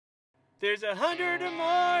There's 100 or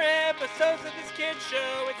more episodes of this kid's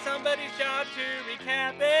show. It's somebody's job to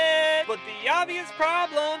recap it. But the obvious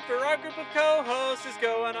problem for our group of co-hosts is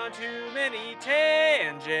going on too many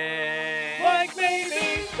tangents. Like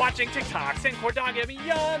maybe watching TikToks and Cordogamy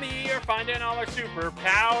Yummy, or finding all our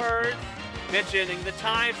superpowers. Mentioning the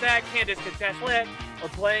times that Candace could test lit, or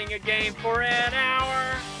playing a game for an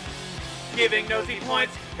hour. Giving nosy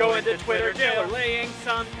points, going to Twitter jail, or laying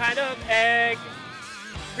some kind of egg.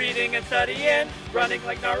 Reading and studying, running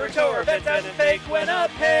like Naruto, or beds and fake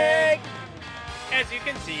Winnipeg. As you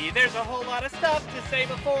can see, there's a whole lot of stuff to say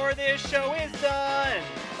before this show is done.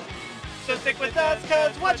 So stick with us,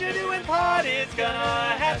 cause what you doing pod is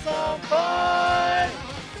gonna have some fun.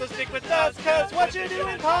 So stick with us, cause what you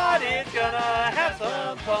doing pod is gonna have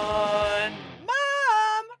some fun.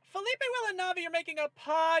 Mom! Felipe, Will, and Navi are making a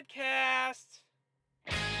podcast.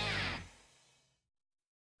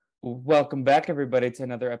 Welcome back, everybody, to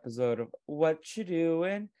another episode of What You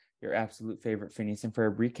Doing, your absolute favorite Phineas and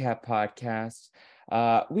Ferb recap podcast.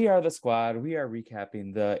 We are the squad. We are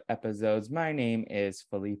recapping the episodes. My name is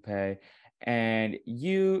Felipe, and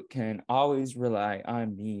you can always rely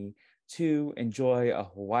on me to enjoy a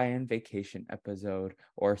Hawaiian vacation episode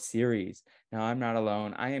or series. Now, I'm not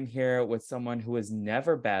alone. I am here with someone who is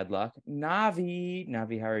never bad luck, Navi.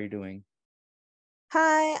 Navi, how are you doing?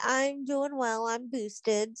 Hi, I'm doing well. I'm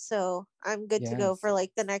boosted, so I'm good to go for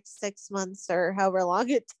like the next 6 months or however long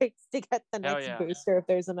it takes to get the next booster if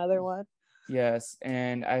there's another one. Yes,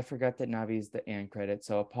 and I forgot that Navi is the and credit,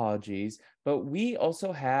 so apologies. But we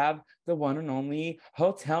also have the one and only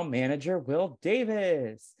hotel manager, Will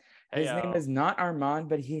Davis. His name is not Armand,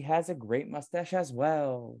 but he has a great mustache as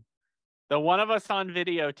well. The one of us on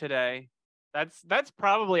video today. That's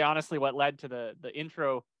probably honestly what led to the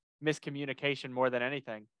intro miscommunication more than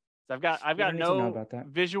anything. So I've got no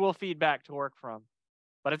visual feedback to work from,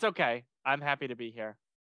 but it's okay. I'm happy to be here.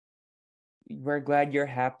 We're glad you're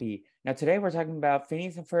happy. Now today we're talking about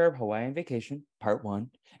Phineas and Ferb Hawaiian Vacation Part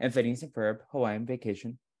 1 and Phineas and Ferb Hawaiian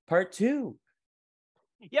Vacation Part 2.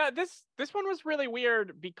 Yeah, this one was really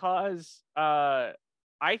weird because I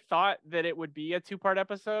thought that it would be a 2-part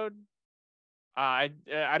episode. I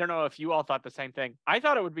don't know if you all thought the same thing. I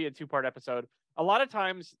thought it would be a 2-part episode. A lot of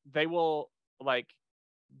times they will, like,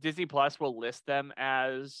 Disney Plus will list them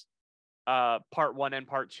as part 1 and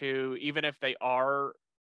part 2, even if they are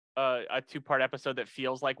a 2-part episode that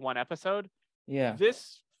feels like one episode. Yeah.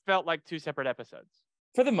 This felt like 2 separate episodes.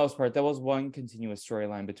 For the most part, there was one continuous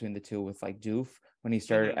storyline between the two with like Doof when he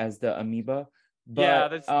started as the amoeba. But, yeah,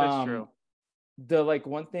 that's true. The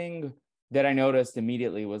one thing that I noticed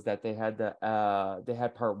immediately was that they had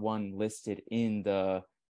part 1 listed in the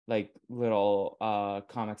little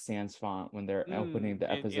Comic Sans font when they're opening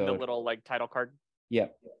the episode. In the little title card.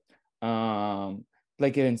 Yep.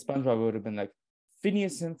 Like in SpongeBob, it would have been like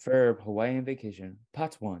Phineas and Ferb Hawaiian Vacation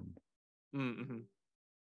Part 1. Mm-hmm.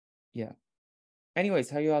 Yeah. Anyways,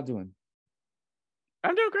 how you all doing?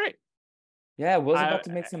 I'm doing great. Yeah, Will's about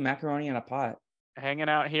to make some macaroni in a pot. Hanging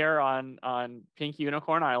out here on Pink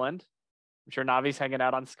Unicorn Island. I'm sure Navi's hanging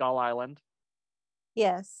out on Skull Island.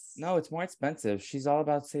 Yes. No, it's more expensive. She's all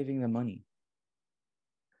about saving the money.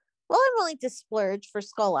 Well, I'm willing to splurge for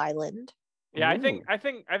Skull Island. Yeah, ooh. I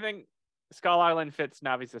think Skull Island fits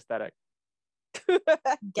Navi's aesthetic.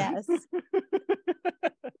 Guess.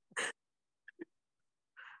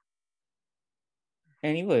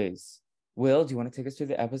 Anyways, Will, do you want to take us through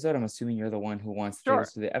the episode? I'm assuming you're the one who wants to take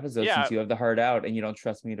us through the episode since you have the heart out and you don't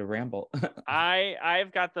trust me to ramble.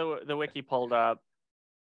 I've got the wiki pulled up.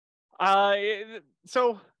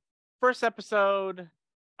 So first episode,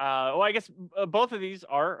 I guess both of these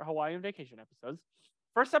are Hawaiian Vacation episodes.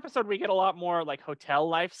 First episode, we get a lot more like hotel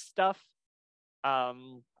life stuff. Get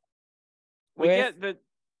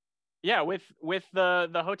with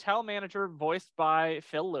the hotel manager voiced by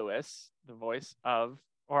Phil Lewis, the voice of,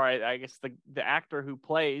 or I guess the actor who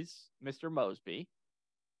plays Mr. Mosby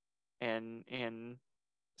in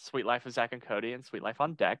Sweet Life of Zack and Cody and Sweet Life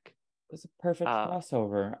on Deck. It was a perfect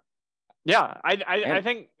crossover. Yeah, I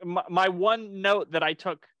think my one note that I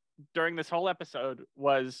took during this whole episode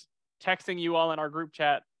was texting you all in our group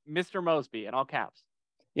chat, Mr. Mosby, in all caps.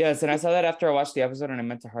 Yes, and I saw that after I watched the episode and I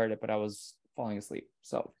meant to heart it, but I was falling asleep,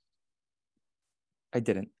 so I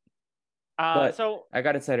didn't. But so I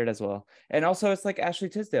got excited as well. And also it's like Ashley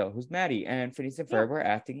Tisdale, who's Maddie, and Phineas and Ferb were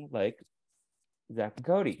acting like Zack and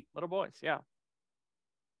Cody. Little boys, yeah.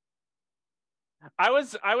 I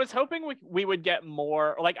was hoping we would get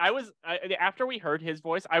more, after we heard his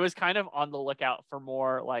voice, I was kind of on the lookout for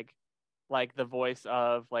more like the voice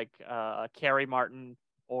of Carrie Martin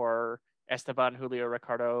or Esteban Julio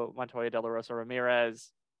Ricardo Montoya de la Rosa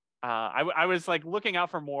Ramirez. I was like looking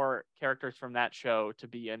out for more characters from that show to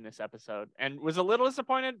be in this episode, and was a little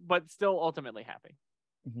disappointed, but still ultimately happy.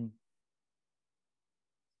 Mm-hmm.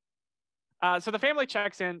 So the family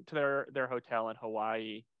checks in to their hotel in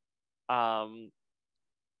Hawaii.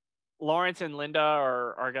 Lawrence and Linda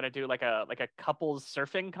are gonna do like a couples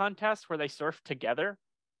surfing contest where they surf together.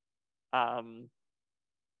 Kind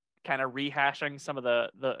of rehashing some of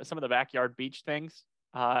the backyard beach things.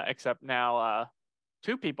 Except now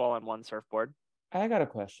 2 people on one surfboard. I got a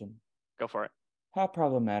question. Go for it. How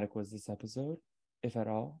problematic was this episode, if at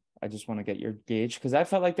all? I just want to get your gauge because I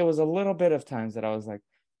felt like there was a little bit of times that I was like,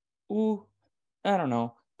 ooh, I don't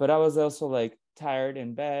know. But I was also like tired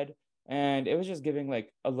in bed, and it was just giving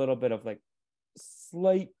like a little bit of like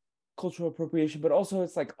slight cultural appropriation, but also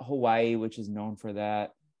it's like Hawaii, which is known for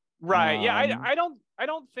that. Right. Yeah, I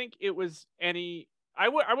don't think it was any I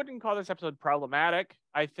wouldn't call this episode problematic.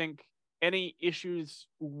 I think any issues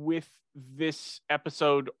with this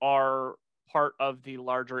episode are part of the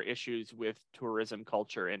larger issues with tourism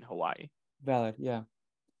culture in Hawaii. Valid, yeah.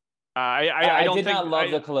 I did not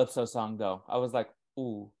love the Calypso song though. I was like,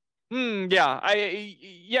 ooh. Yeah.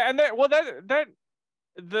 And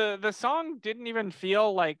the song didn't even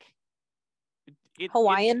feel like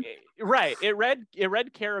Hawaiian. Right. It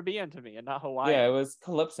read Caribbean to me and not Hawaiian. Yeah, it was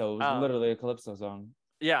Calypso. It was literally a Calypso song.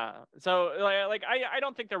 Yeah. So like I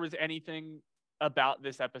don't think there was anything about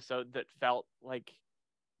this episode that felt like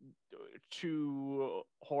too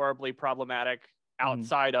horribly problematic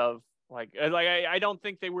outside of like I don't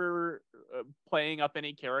think they were playing up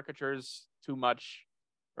any caricatures too much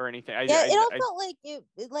or anything. It all felt like it,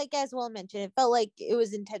 like as Will mentioned, it felt like it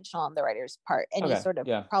was intentional on the writer's part. Any sort of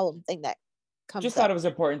problem thing that comes just up. thought it was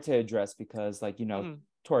important to address because like, you know,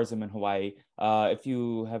 tourism in Hawaii. If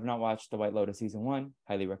you have not watched The White Lotus season 1,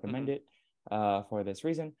 highly recommend it for this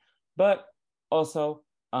reason. But also,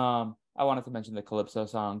 I wanted to mention the Calypso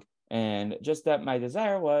song, and just that my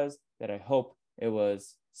desire was that I hope it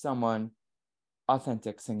was someone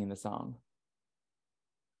authentic singing the song.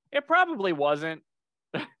 It probably wasn't.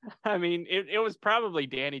 I mean, it was probably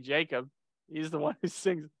Danny Jacob. He's the one who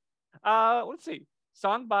sings. Let's see.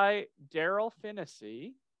 Song by Daryl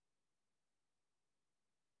Finnessy.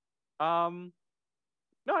 No,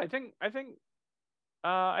 I think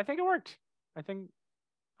it worked. I think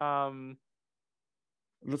it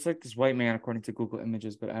looks like this white man according to Google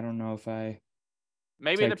Images, but I don't know if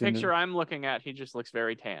maybe the picture I'm looking at, he just looks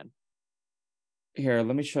very tan. Here,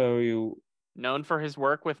 let me show you. Known for his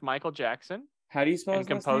work with Michael Jackson. How do you spell his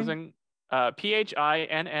composing? Phinnessee.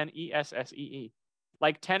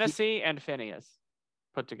 Like Tennessee and Phineas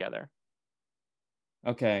put together.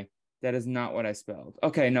 Okay. That is not what I spelled.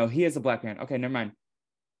 Okay, no, he is a black man. Okay, never mind.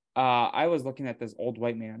 I was looking at this old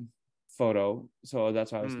white man photo, so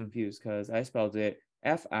that's why I was confused because I spelled it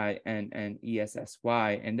Finnessy,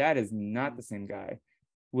 and that is not the same guy.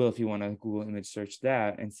 Will, if you want to Google image search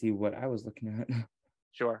that and see what I was looking at.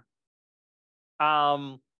 Sure.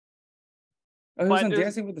 Oh, he was on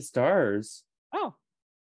Dancing with the Stars. Oh.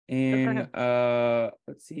 In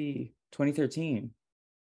let's see, 2013.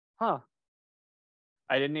 Huh.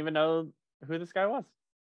 I didn't even know who this guy was.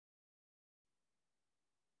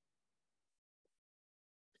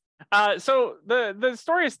 So the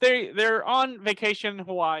story is they're on vacation in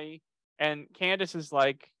Hawaii, and Candace is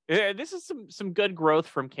like, this is some good growth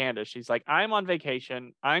from Candace. She's like, I'm on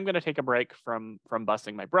vacation. I'm gonna take a break from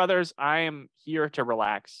busting my brothers. I am here to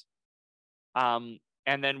relax. And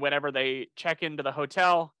then whenever they check into the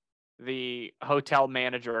hotel, the hotel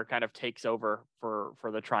manager kind of takes over for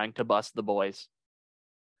the trying to bust the boys.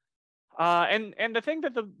 And the thing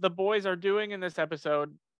that the boys are doing in this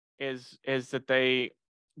episode is that they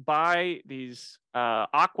buy these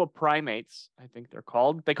aqua primates, I think they're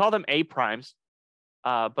called. They call them A primes,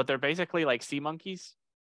 but they're basically like sea monkeys.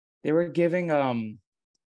 They were giving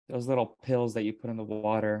those little pills that you put in the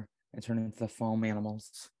water and turn into the foam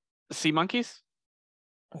animals. Sea monkeys?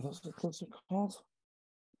 Are those what those are called?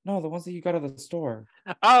 No, the ones that you got at the store.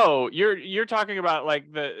 Oh, you're talking about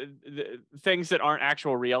like the things that aren't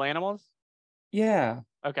actual real animals? Yeah.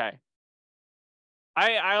 Okay.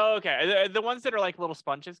 Okay. The ones that are like little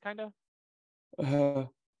sponges, kind of.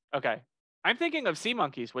 Okay. I'm thinking of sea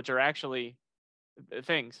monkeys, which are actually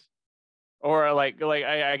things, or like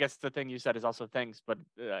I guess the thing you said is also things, but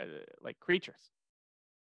like creatures.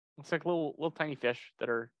 It's like little tiny fish that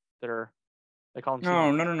are they call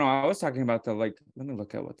them. No. I was talking about the like. Let me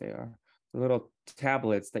look at what they are. The little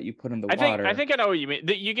tablets that you put in the water. I think I know what you mean.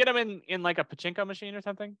 You get them in like a pachinko machine or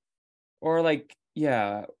something. Or like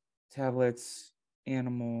tablets,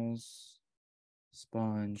 animals,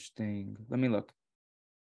 sponge thing. Let me look.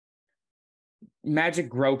 Magic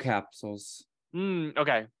grow capsules.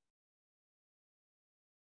 Okay.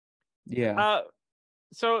 Yeah.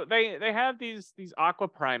 So they have these aqua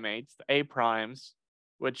primates, the A primes,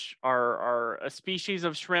 which are a species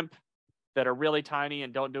of shrimp that are really tiny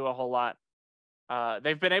and don't do a whole lot.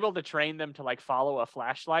 They've been able to train them to like follow a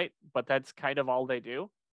flashlight, but that's kind of all they do.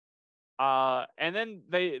 And then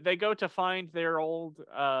they go to find their old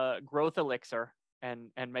growth elixir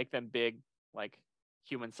and make them big, like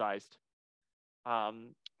human sized.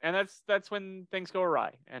 And that's when things go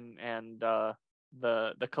awry, and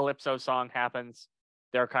the Calypso song happens.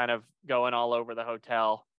 They're kind of going all over the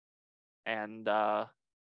hotel, and the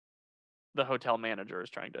hotel manager is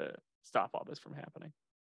trying to stop all this from happening.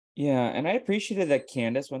 Yeah, and I appreciated that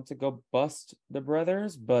Candace went to go bust the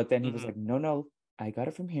brothers, but then he was like, no, I got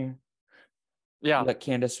it from here. Yeah. Let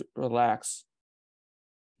Candace relax.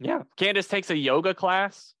 Yeah. Candace takes a yoga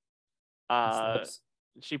class.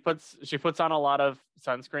 She puts on a lot of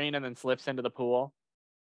sunscreen and then slips into the pool.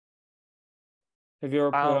 Have you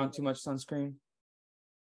ever put on too much sunscreen?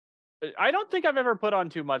 I don't think I've ever put on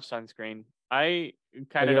too much sunscreen. I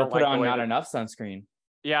kind of don't like put on not enough sunscreen.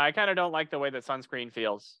 Yeah, I kind of don't like the way that sunscreen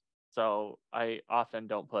feels. So I often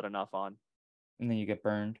don't put enough on. And then you get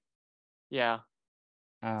burned. Yeah.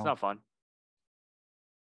 Ow. It's not fun.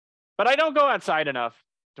 But I don't go outside enough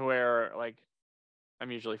to where like I'm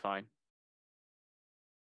usually fine.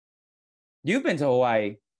 You've been to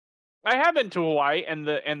Hawaii. I have been to Hawaii, and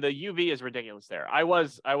the UV is ridiculous there. I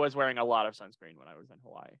was wearing a lot of sunscreen when I was in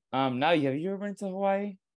Hawaii. Now have you ever been to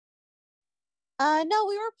Hawaii? No,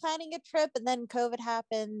 we were planning a trip and then COVID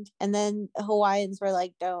happened, and then Hawaiians were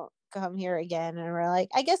like, don't come here again. And we're like,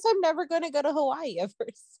 I guess I'm never going to go to Hawaii ever.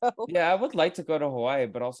 So yeah, I would like to go to Hawaii,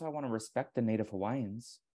 but also I want to respect the native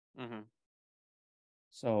Hawaiians.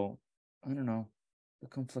 So I don't know, the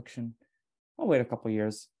confliction. I'll wait a couple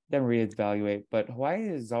years, then reevaluate. But Hawaii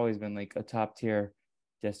has always been like a top tier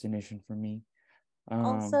destination for me.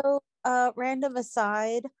 Also, random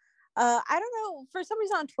aside, I don't know, for some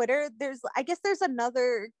reason on Twitter, I guess there's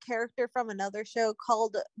another character from another show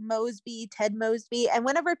called Mosby, Ted Mosby. And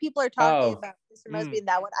whenever people are talking about Mr. Mosby in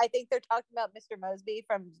that one, I think they're talking about Mr. Mosby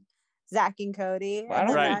from Zack and Cody. Well,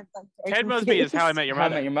 and right. Ted Mosby is How I Met Your Mother.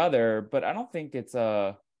 How I Met Your Mother, but I don't think it's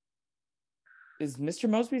is Mr.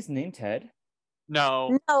 Mosby's name Ted?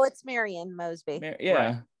 No, it's Marion Mosby. Yeah.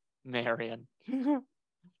 Right. Marion.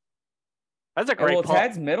 That's a great. Well,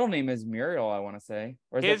 Ted's middle name is Muriel, I want to say.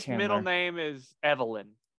 Or is his middle name is Evelyn.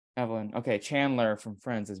 Evelyn. Okay, Chandler from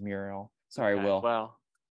Friends is Muriel. Sorry, okay, Will. Well,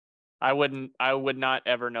 I would not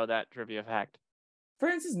ever know that trivia fact.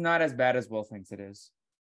 Friends is not as bad as Will thinks it is.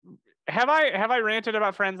 Have I ranted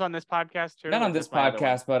about Friends on this podcast too? Not on this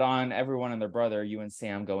podcast, but on Everyone and Their Brother. You and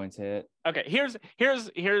Sam go into it. Okay, here's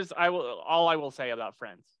I will say about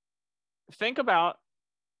Friends. Think about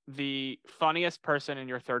the funniest person in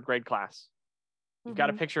your third grade class. You've got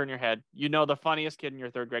a picture in your head. You know the funniest kid in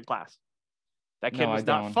your third grade class. That kid was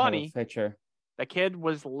not funny. Picture. That kid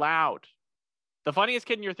was loud. The funniest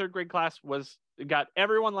kid in your third grade class got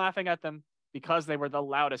everyone laughing at them because they were the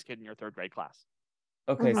loudest kid in your third grade class.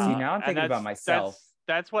 Okay, see, now I'm thinking about myself.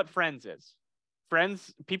 That's what Friends is.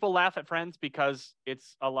 Friends, people laugh at Friends because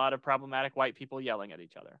it's a lot of problematic white people yelling at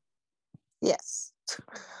each other. Yes.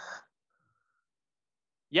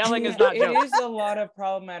 Yelling is not jokes. It is a lot of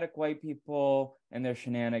problematic white people and their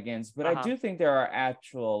shenanigans, but I do think there are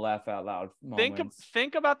actual laugh out loud moments.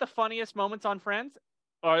 Think about the funniest moments on Friends,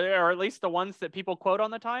 or at least the ones that people quote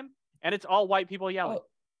on the time, and it's all white people yelling. Oh,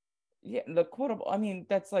 yeah, the quotable. I mean,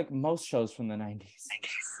 that's like most shows from the 90s.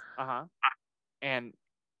 And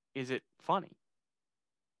is it funny?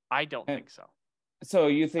 I don't think so. So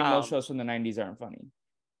you think most shows from the 90s aren't funny?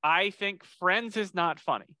 I think Friends is not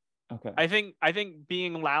funny. Okay. I think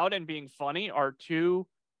being loud and being funny are two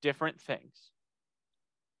different things.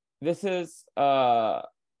 This is a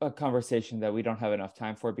conversation that we don't have enough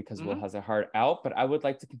time for because Will has a hard out, but I would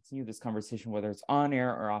like to continue this conversation whether it's on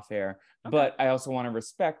air or off air. Okay. But I also want to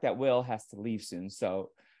respect that Will has to leave soon.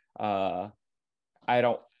 So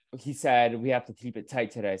he said we have to keep it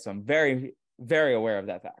tight today. So I'm very, very aware of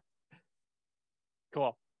that fact.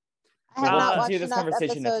 Cool. I have not watched enough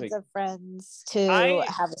episodes of Friends to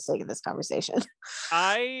have a stake in this conversation.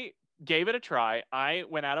 I gave it a try. I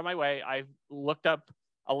went out of my way. I looked up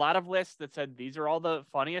a lot of lists that said these are all the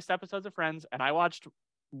funniest episodes of Friends, and I watched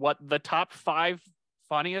what the top 5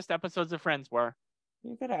 funniest episodes of Friends were.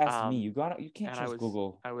 You gotta ask me. You can't just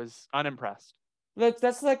Google. I was unimpressed.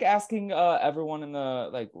 That's like asking everyone in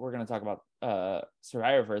the we're gonna talk about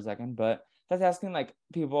Survivor for a second, but that's asking like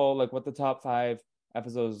people like what the top 5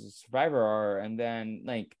 episodes of Survivor are, and then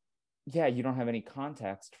yeah, you don't have any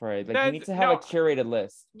context for it. Like, you That's- need to have no. a curated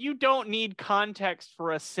list. You don't need context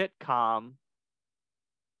for a sitcom.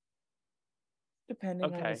 Depending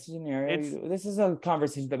on the Okay. scenario, It's- this is a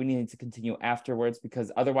conversation that we need to continue afterwards,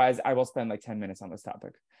 because otherwise I will spend like 10 minutes on this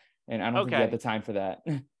topic. And I don't think we have Okay. the time for that.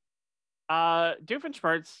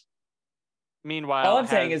 Doofenshmirtz, meanwhile, All I'm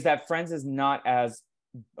saying has- is that Friends is not as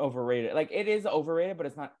overrated. Like, it is overrated, but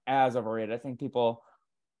it's not as overrated. I think people,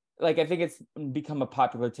 like, I think it's become a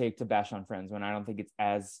popular take to bash on Friends when I don't think it's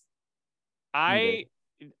as I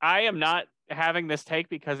am not having this take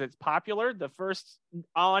because it's popular. The first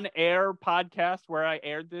on-air podcast where I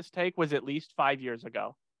aired this take was at least 5 years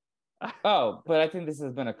ago. Oh, but I think this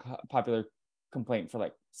has been a popular complaint for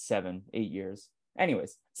like 7-8 years.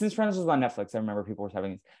 Anyways, since Friends was on Netflix, I remember people were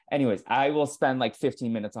having these. Anyways, I will spend like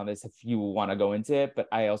 15 minutes on this if you want to go into it, but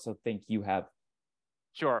I also think you have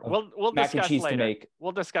Sure, we'll mac and discuss cheese later. to make.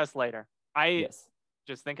 We'll discuss later. I Yes.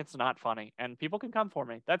 just think it's not funny, and people can come for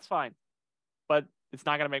me. That's fine, but it's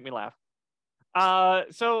not gonna make me laugh.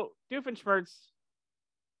 So Doofenshmirtz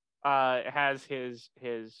has his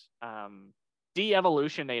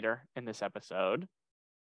de-evolutionator in this episode.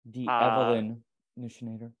 The Evelyn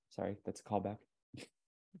Nushinator. Sorry, that's a callback.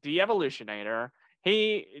 De-evolutionator.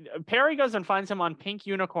 Perry goes and finds him on Pink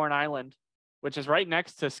Unicorn Island, which is right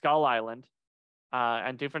next to Skull Island.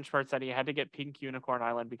 And Doofenshmirtz said he had to get Pink Unicorn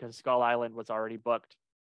Island because Skull Island was already booked.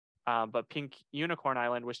 But Pink Unicorn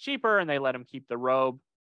Island was cheaper, and they let him keep the robe.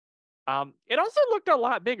 It also looked a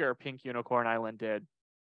lot bigger. Pink Unicorn Island did.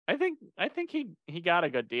 I think he got a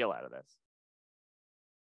good deal out of this.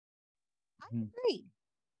 I agree.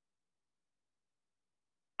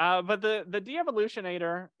 But the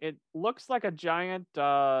de-evolutionator, it looks like a giant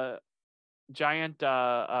like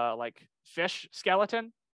fish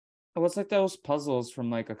skeleton. Oh, it's like those puzzles from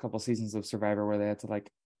like a couple seasons of Survivor where they had to like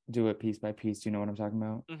do it piece by piece. Do you know what I'm talking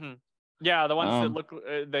about? Mm-hmm. Yeah, the ones that look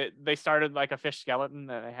they started like a fish skeleton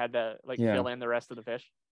and they had to like fill in the rest of the fish.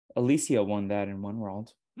 Alicia won that in One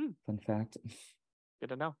World. Fun fact. Good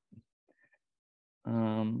to know.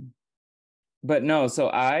 But no, so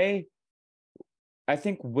I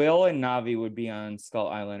think Will and Navi would be on Skull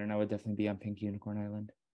Island, and I would definitely be on Pink Unicorn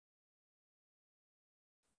Island.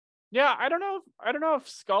 Yeah, I don't know if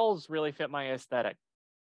skulls really fit my aesthetic.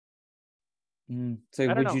 So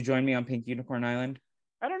would you join me on Pink Unicorn Island?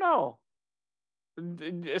 I don't know.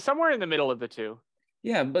 Somewhere in the middle of the two.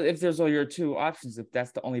 Yeah, but if there's all your two options, if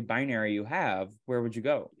that's the only binary you have, where would you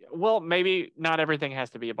go? Well, maybe not everything has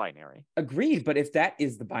to be a binary. Agreed, but if that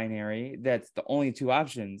is the binary, that's the only two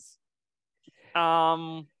options.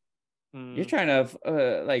 You're trying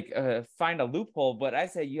to find a loophole, but I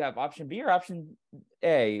say you have option B or option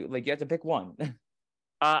A. Like, you have to pick one.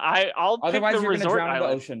 I'll Otherwise pick the you're gonna resort drown in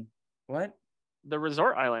island. the ocean. What? The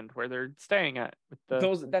resort island where they're staying at with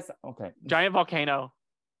the That's okay. giant volcano.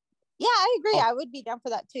 Yeah, I agree. Oh. I would be down for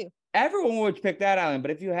that too. Everyone would pick that island, but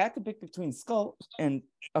if you had to pick between Skull and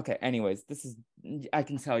anyways, I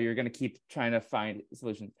can tell you're gonna keep trying to find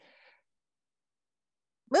solutions.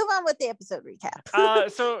 Move on with the episode recap.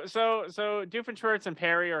 So Doofenshmirtz and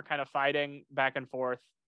Perry are kind of fighting back and forth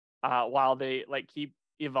while they like keep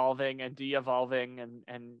evolving and de-evolving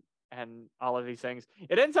and all of these things.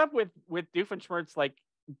 It ends up with Doofenshmirtz like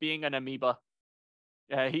being an amoeba.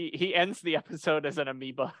 He ends the episode as an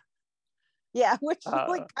amoeba. Yeah, which is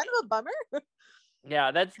like kind of a bummer.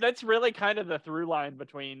 Yeah, that's really kind of the through line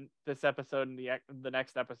between this episode and the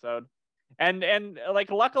next episode. And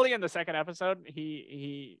like luckily in the second episode,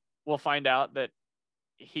 he will find out that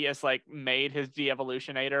he has like made his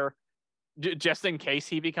de-evolutionator just in case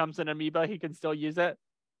he becomes an amoeba, he can still use it.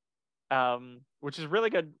 Which is really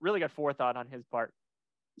good forethought on his part.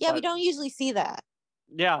 Yeah, we don't usually see that.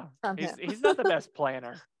 Yeah, he's not the best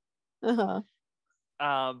planner.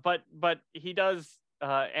 But he does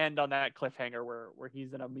end on that cliffhanger where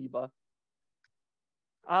he's an amoeba.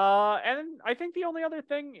 And I think the only other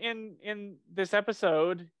thing in this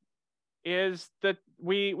episode is that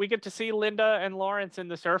we get to see Linda and Lawrence in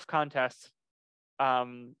the surf contest.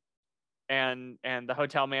 And the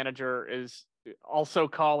hotel manager is also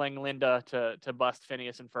calling Linda to bust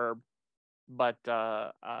Phineas and Ferb, but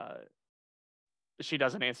she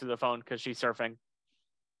doesn't answer the phone because she's surfing.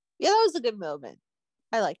 Yeah, that was a good moment.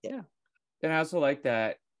 I liked it. Yeah. And I also like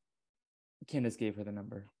that Candace gave her the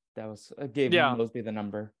number. That was gave Mosby the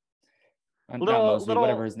number. Not Mosby,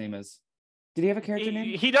 whatever his name is. Did he have a character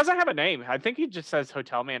name? He doesn't have a name. I think he just says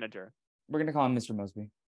hotel manager. We're gonna call him Mr. Mosby.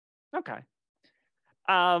 Okay.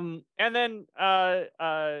 And then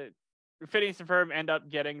Phineas and Ferb end up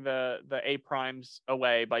getting the A primes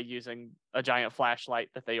away by using a giant flashlight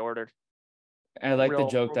that they ordered. I like the real-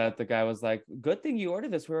 joke that the guy was like, "Good thing you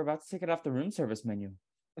ordered this. We were about to take it off the room service menu."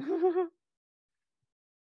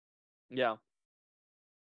 Yeah.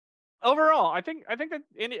 Overall, I think that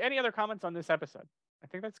any other comments on this episode? I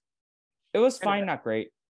think that's It was kind of fine, it. not great.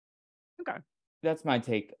 Okay. That's my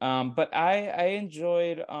take. But I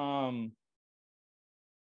enjoyed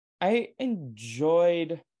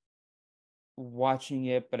watching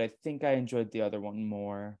it, but I think I enjoyed the other one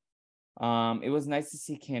more. It was nice to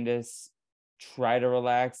see Candace try to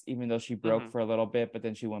relax, even though she broke Mhm. for a little bit, but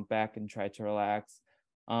then she went back and tried to relax.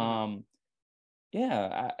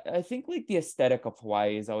 Yeah, I think like the aesthetic of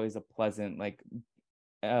Hawaii is always a pleasant like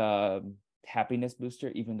happiness booster,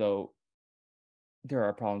 even though there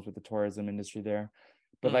are problems with the tourism industry there.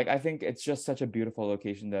 But like I think it's just such a beautiful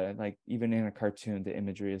location that like even in a cartoon, the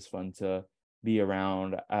imagery is fun to be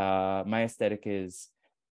around. My aesthetic is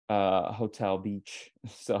hotel beach.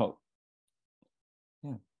 So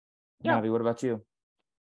yeah. Yeah. Navi, what about you?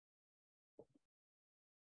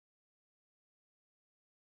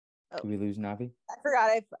 Did we lose Navi? I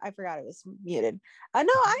forgot it was muted. No,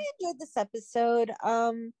 I enjoyed this episode.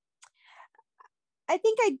 I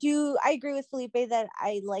think I agree with Felipe that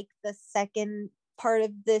I like the second part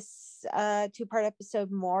of this 2-part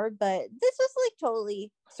episode more, but this was like totally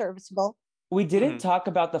serviceable. We didn't talk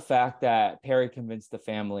about the fact that Perry convinced the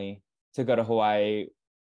family to go to Hawaii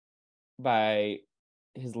by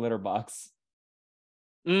his litter box.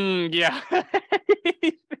 Yeah.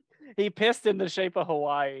 He pissed in the shape of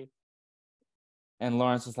Hawaii. And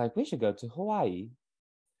Lawrence was like, we should go to Hawaii.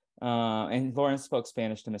 And Lawrence spoke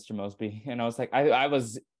Spanish to Mr. Mosby. And I was like, I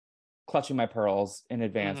was clutching my pearls in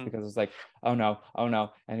advance because it was like, oh no.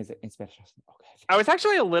 And he's like, in Spanish. I was like, okay. I was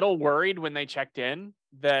actually a little worried when they checked in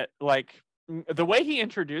that like the way he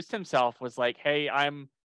introduced himself was like, hey, I'm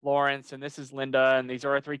Lawrence and this is Linda and these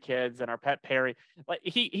are our 3 kids and our pet Perry. Like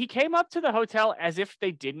he came up to the hotel as if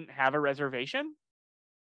they didn't have a reservation.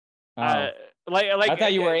 I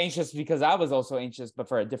thought you were anxious because I was also anxious, but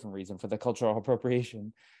for a different reason, for the cultural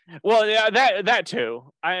appropriation. Well, yeah, that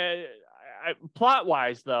too. I plot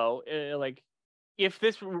wise though, like if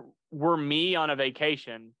this were me on a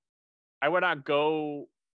vacation, I would not go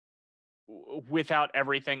without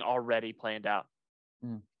everything already planned out.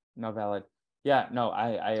 No, valid. Yeah, no,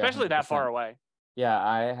 I especially 100%. that far away. Yeah,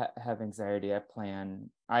 I have anxiety. I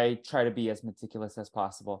try to be as meticulous as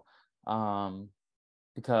possible,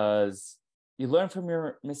 because you learn from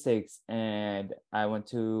your mistakes. And I went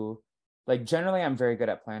to, like, generally I'm very good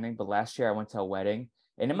at planning, but last year I went to a wedding,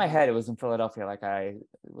 and in my head it was in Philadelphia. Like it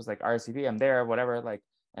was like RSVP, I'm there, whatever. Like,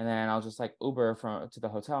 and then I'll just like Uber to the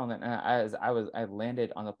hotel, and then as I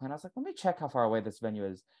landed on the plane, I was like, let me check how far away this venue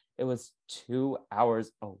is. It was 2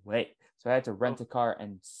 hours away, so I had to rent a car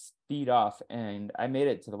and speed off, and I made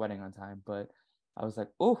it to the wedding on time. But I was like,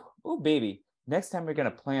 oh baby, next time we're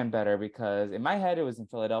gonna plan better, because in my head it was in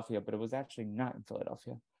Philadelphia, but it was actually not in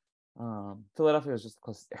Philadelphia. Philadelphia was just the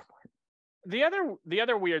closest airport. The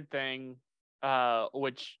other weird thing,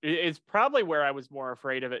 which is probably where I was more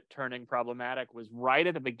afraid of it turning problematic, was right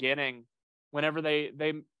at the beginning, whenever they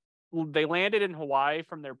landed in Hawaii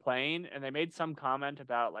from their plane, and they made some comment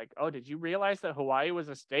about like, oh, did you realize that Hawaii was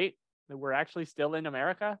a state, that we're actually still in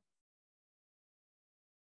America?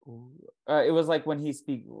 It was like when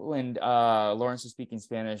Lawrence was speaking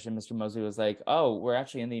Spanish and Mr. Mosby was like, oh, we're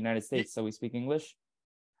actually in the United States, so we speak English.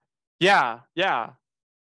 Yeah.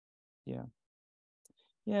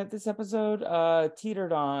 This episode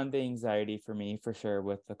teetered on the anxiety for me, for sure,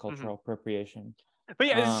 with the cultural appropriation. But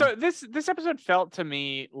yeah, so this episode felt to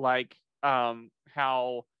me like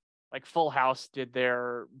how like Full House did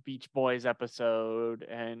their Beach Boys episode,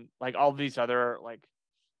 and like all these other like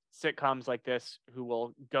sitcoms like this, who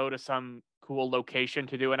will go to some cool location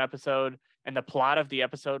to do an episode, and the plot of the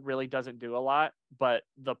episode really doesn't do a lot, but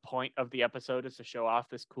the point of the episode is to show off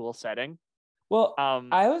this cool setting. Well,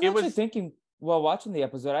 I was thinking while watching the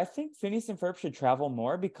episode, I think Phineas and Ferb should travel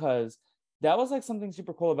more, because that was like something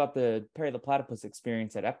super cool about the Perry the Platypus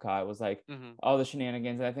experience at Epcot. It was like all the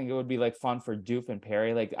shenanigans, and I think it would be like fun for Doof and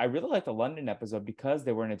Perry. Like, I really like the London episode because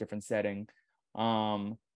they were in a different setting,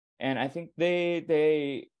 and I think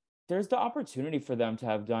they there's the opportunity for them to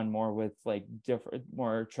have done more with like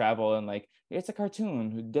more travel, and like it's a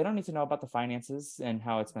cartoon. They don't need to know about the finances and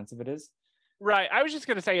how expensive it is. Right. I was just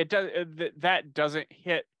going to say that doesn't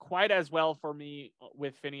hit quite as well for me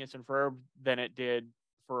with Phineas and Ferb than it did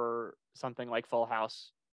for something like Full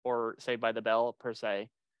House or Saved by the Bell per se.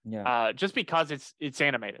 Yeah. Just because it's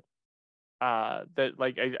animated. That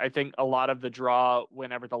like I think a lot of the draw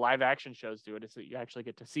whenever the live action shows do it is that you actually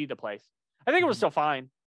get to see the place. I think it was still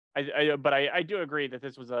fine. But I do agree that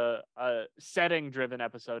this was a setting driven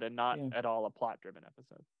episode and not at all a plot driven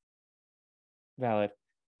episode. Valid.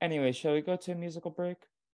 Anyway, shall we go to a musical break?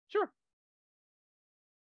 Sure.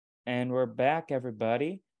 And we're back,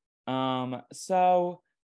 everybody. So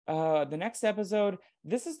the next episode,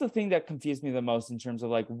 this is the thing that confused me the most in terms of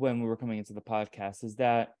like when we were coming into the podcast, is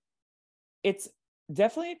that it's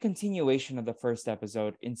definitely a continuation of the first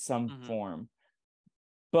episode in some form,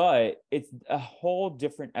 but it's a whole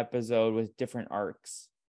different episode with different arcs.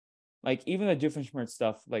 Like even the Doofenshmirtz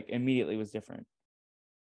stuff, like immediately was different.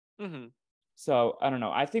 So I don't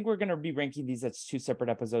know. I think we're gonna be ranking these as two separate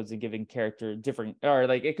episodes and giving character different, or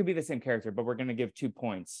like it could be the same character, but we're gonna give 2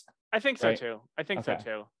 points. I think so too. So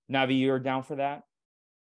too. Navi, you're down for that?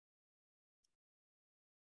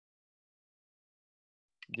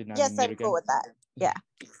 Yes, I'm cool with that. Yeah.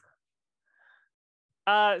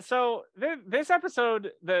 So this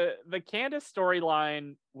episode, the Candace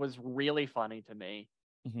storyline was really funny to me.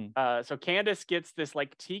 So Candace gets this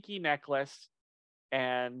like tiki necklace,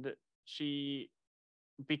 and she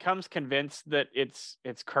becomes convinced that it's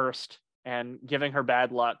cursed and giving her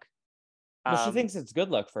bad luck. Well, she thinks it's good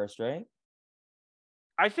luck first, right?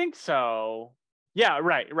 I think so. Yeah,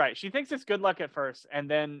 right. She thinks it's good luck at first, and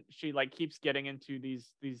then she like keeps getting into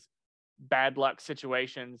these bad luck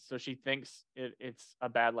situations. So she thinks it's a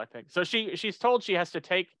bad luck thing. So she's told she has to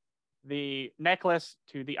take the necklace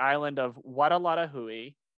to the island of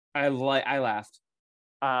Wadaladahui. I laughed.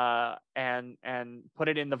 And put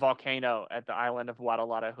it in the volcano at the island of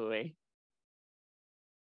Wadaladahui.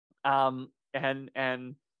 And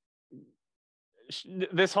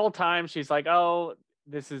this whole time she's like, oh,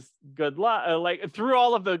 this is good luck. Like through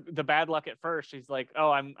all of the bad luck at first, she's like,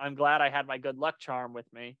 oh, I'm glad I had my good luck charm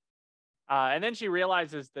with me. And then she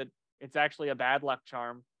realizes that it's actually a bad luck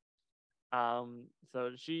charm.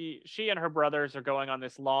 So she and her brothers are going on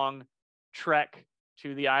this long trek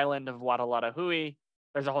to the island of Wadaladahui.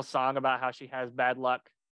 There's a whole song about how she has bad luck.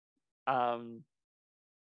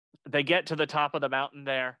 They get to the top of the mountain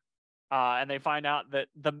there, and they find out that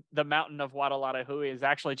the mountain of Wadaladahui is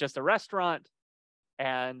actually just a restaurant,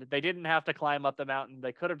 and they didn't have to climb up the mountain.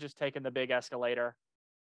 They could have just taken the big escalator.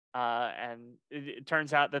 And it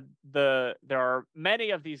turns out that there are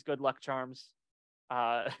many of these good luck charms.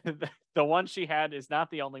 The one she had is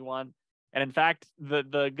not the only one. And in fact,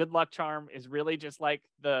 the good luck charm is really just like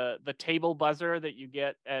the table buzzer that you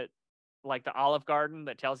get at like the Olive Garden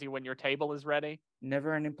that tells you when your table is ready.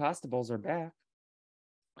 Never Ending Pasta Bowls are back.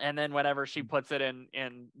 And then whenever she puts it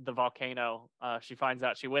in the volcano, she finds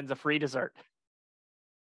out she wins a free dessert.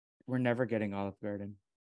 We're never getting Olive Garden.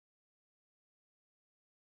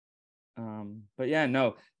 But yeah,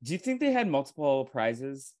 no. Do you think they had multiple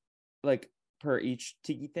prizes like per each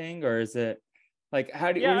tiki thing, or is it like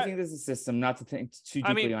what do you think is the system? Not to think too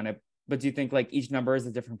deeply on it, but do you think like each number is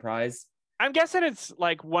a different prize? I'm guessing it's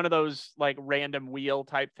like one of those like random wheel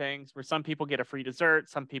type things where some people get a free dessert,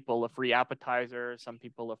 some people a free appetizer, some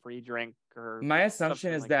people a free drink. Or my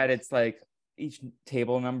assumption is that it's like each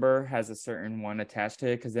table number has a certain one attached to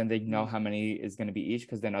it, because then they know how many is going to be each,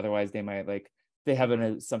 because then otherwise they might like they have an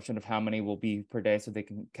assumption of how many will be per day, so they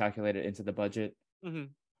can calculate it into the budget.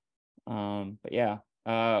 But yeah,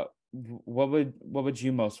 what would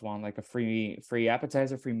you most want? Like a free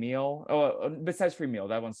appetizer, free meal? Oh, besides free meal,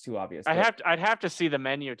 that one's too obvious. I'd have to see the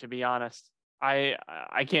menu, to be honest. I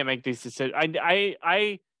can't make these decisions.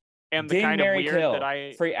 I am the kind of weird that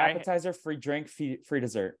I free appetizer, free drink, free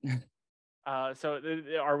dessert. So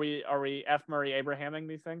are we F. Murray Abrahaming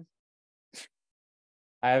these things?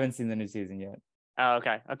 I haven't seen the new season yet. Oh,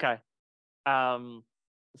 okay.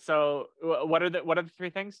 So what are the 3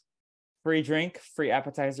 things? Free drink, free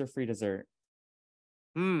appetizer, free dessert.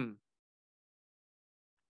 Ooh.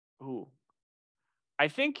 I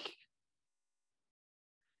think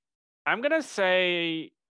I'm gonna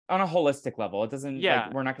say on a holistic level. It doesn't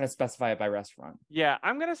like we're not gonna specify it by restaurant. Yeah,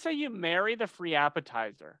 I'm gonna say you marry the free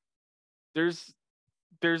appetizer. There's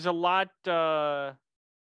a lot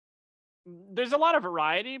there's a lot of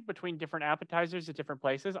variety between different appetizers at different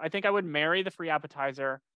places. I think I would marry the free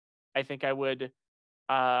appetizer. I think I would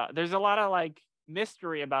there's a lot of like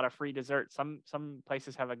mystery about a free dessert. Some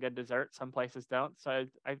places have a good dessert, some places don't. So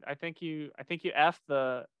I think you F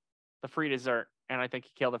the free dessert, and I think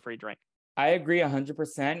you kill the free drink. I agree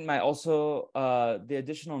 100%. The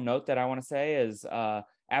additional note that I want to say is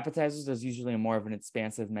appetizers is usually more of an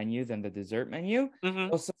expansive menu than the dessert menu.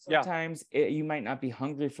 Also, sometimes you might not be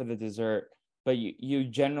hungry for the dessert, but you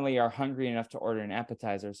generally are hungry enough to order an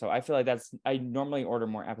appetizer. So I feel like I normally order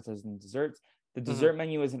more appetizers than desserts. The dessert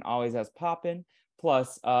menu isn't always as poppin'.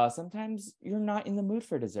 Plus, sometimes you're not in the mood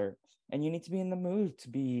for dessert, and you need to be in the mood to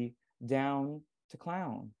be down to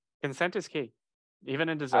clown. Consent is key, even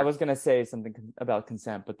in dessert. I was gonna say something about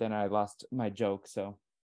consent, but then I lost my joke. So,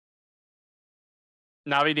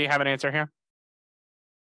 Navi, do you have an answer here?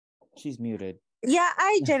 she's muted. Yeah,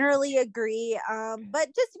 I generally agree.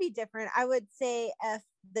 But just to be different, I would say F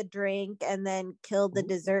the drink and then kill the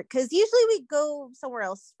dessert, because usually we go somewhere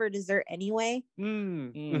else for dessert anyway.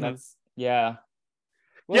 That's Well,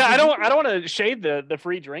 yeah, I did you- don't want to shade the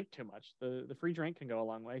free drink too much. The free drink can go a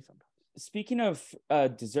long way sometimes. Speaking of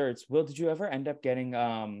desserts, Will, did you ever end up getting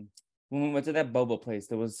when we went to that boba place?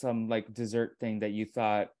 There was some like dessert thing that you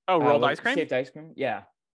thought Rolled was ice cream? Shaved ice cream? Yeah.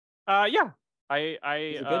 Yeah. Was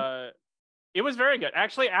it good? It was very good.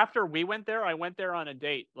 Actually, after we went there, I went there on a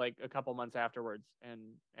date like a couple months afterwards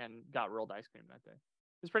and got rolled ice cream that day.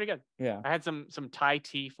 It was pretty good. Yeah. I had some Thai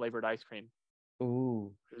tea flavored ice cream.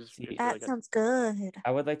 Ooh. It was See, really That good. sounds good.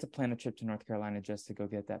 I would like to plan a trip to North Carolina just to go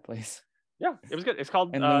get that place. Yeah, it was good. It's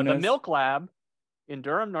called And the Luna's. Milk Lab in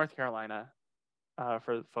Durham, North Carolina.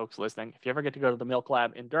 For folks listening, if you ever get to go to the Milk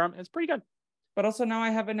Lab in Durham, it's pretty good. But also now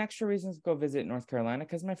I have an extra reason to go visit North Carolina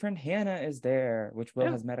because my friend Hannah is there, which Will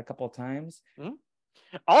Yeah. has met a couple of times.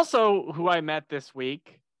 Also, who I met this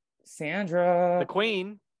week, Sandra. the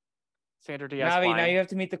Queen, Sandra Diaz. Navi, now Klein. you have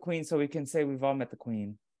to meet the Queen so we can say we've all met the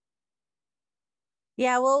Queen.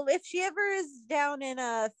 Yeah, well, if she ever is down in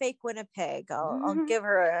a fake Winnipeg, I'll give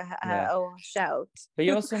her a shout. But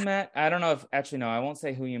you also met, I don't know if, actually, no, I won't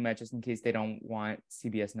say who you met just in case they don't want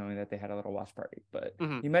CBS knowing that they had a little watch party. But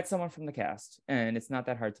you met someone from the cast, and it's not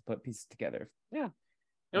that hard to put pieces together. Yeah,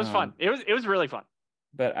 it was fun. It was really fun.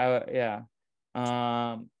 But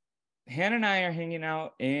Hannah and I are hanging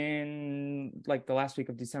out in like the last week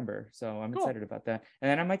of December, so I'm excited about that. And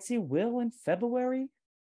then I might see Will in February.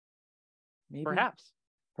 Maybe.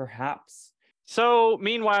 Perhaps. So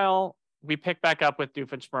meanwhile, we pick back up with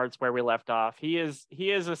Doofenshmirtz where we left off. He is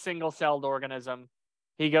a single-celled organism.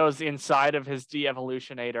 He goes inside of his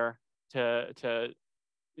de-evolutionator to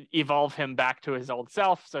evolve him back to his old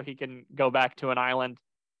self so he can go back to an island.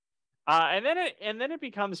 And then it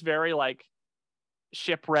becomes very like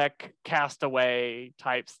shipwreck, castaway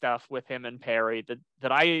type stuff with him and Perry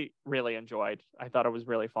that I really enjoyed. I thought it was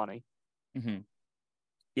really funny.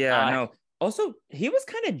 Yeah, no. Also, he was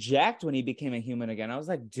kind of jacked when he became a human again. I was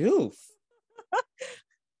like, Doof.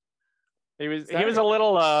 He was a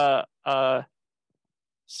little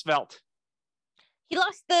svelte. He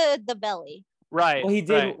lost the belly. Right. Well, he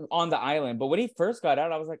did right. on the island, but when he first got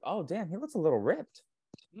out, I was like, oh damn, he looks a little ripped.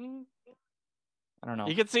 I don't know.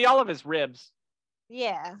 You could see all of his ribs.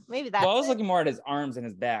 Yeah, maybe that's Well, I was looking more at his arms and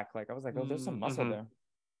his back. Like I was like, oh, there's some muscle there.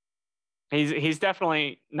 He's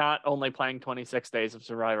definitely not only playing 26 Days of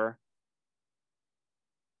Survivor.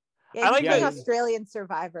 Yeah, I like he's an that- Australian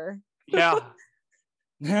Survivor. Yeah.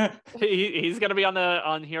 He's gonna be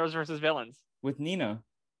on Heroes versus Villains with Nina.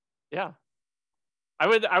 Yeah, I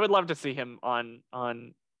would love to see him on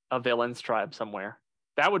a Villains tribe somewhere.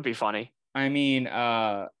 That would be funny. I mean,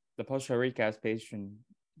 the post-show recap page from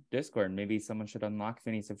Discord. Maybe someone should unlock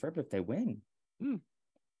Phineas and Ferb if they win.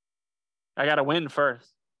 I gotta win first.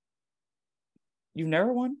 You've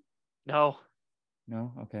never won? No.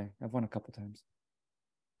 Okay, I've won a couple times.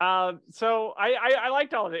 So I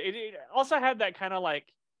liked all of it. It also had that kind of like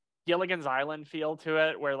Gilligan's Island feel to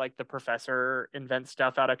it, where like the professor invents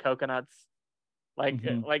stuff out of coconuts. Like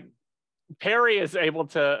Perry is able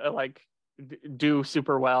to like do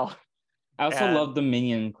super well. I also love the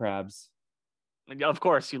minion crabs. Of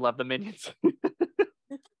course, you love the minions.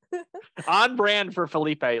 On brand for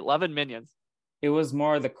Felipe, loving minions. It was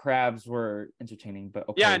more the crabs were entertaining, but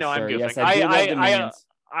okay. Yeah, I know. Sure. I'm goofing. Yes, I do love the minions.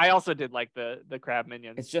 I also did like the crab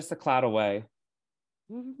minions. It's just a cloud away.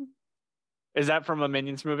 Is that from a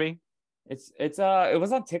Minions movie? It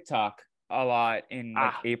was on TikTok a lot in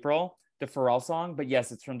like April, the Pharrell song, but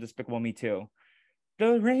yes, it's from Despicable Me too.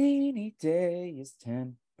 The rainy day is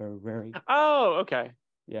temporary. Oh, okay.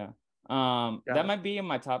 Yeah. That might be in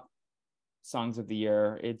my top songs of the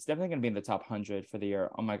year. It's definitely gonna be in the top 100 for the year.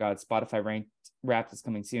 Oh my god, Spotify ranked Wrapped is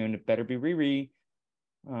coming soon. It better be Riri.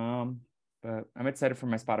 But I'm excited for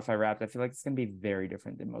my Spotify Wrapped. I feel like it's gonna be very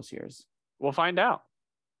different than most years. We'll find out.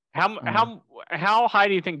 How high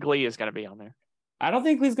do you think Glee is gonna be on there? I don't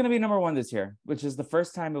think Glee's gonna be number one this year, which is the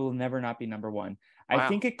first time it will never not be number one. Wow. I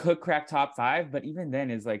think it could crack top 5, but even then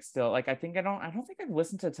is like still like I don't think I've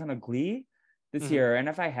listened to a ton of Glee this year. And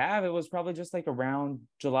if I have, it was probably just like around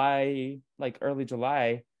July, like early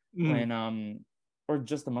July, when or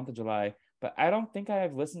just the month of July. But I don't think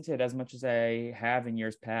I've listened to it as much as I have in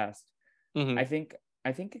years past. I think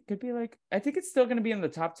I think it could be like, I think it's still going to be in the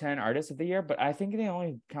top 10 artists of the year, but I think they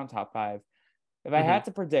only count top 5. If I had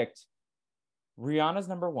to predict, Rihanna's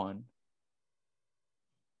number 1.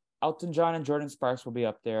 Elton John and Jordan Sparks will be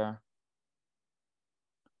up there.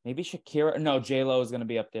 Maybe Shakira. No, J-Lo is going to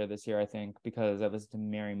be up there this year, I think, because I listened to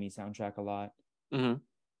Marry Me soundtrack a lot. Yeah,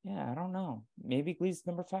 I don't know. Maybe Glee's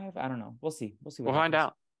number 5. I don't know. We'll see. We'll find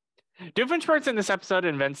out. Doofenshmirtz in this episode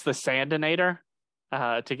invents the Sandinator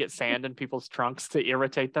to get sand in people's trunks to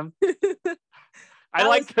irritate them. I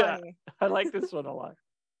like this one a lot.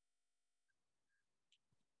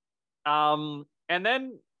 And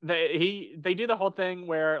then they do the whole thing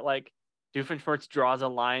where like Doofenshmirtz draws a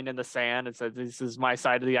line in the sand and says, "This is my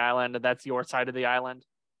side of the island, and that's your side of the island."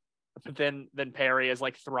 But then Perry is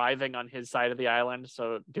like thriving on his side of the island,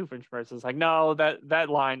 so Doofenshmirtz is like, "No, that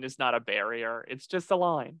line is not a barrier; it's just a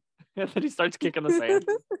line." And then he starts kicking the sand.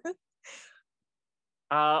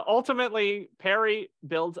 Ultimately, Perry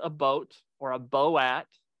builds a boat or a boat. A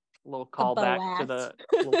little callback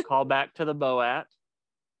to the boat.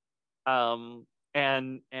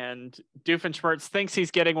 And Doofenshmirtz thinks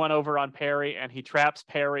he's getting one over on Perry, and he traps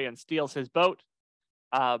Perry and steals his boat.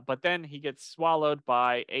 But then he gets swallowed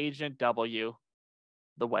by Agent W,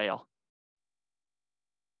 the whale.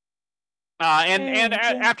 And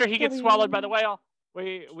after he gets swallowed by the whale,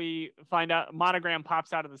 we find out Monogram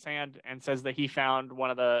pops out of the sand and says that he found one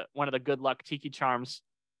of the good luck tiki charms,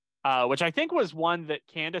 which I think was one that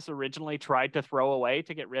Candace originally tried to throw away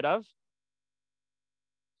to get rid of.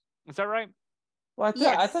 Is that right? Well,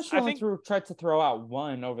 I thought she only tried to throw out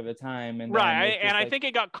one over the time, and right, and I think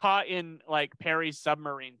it got caught in like Perry's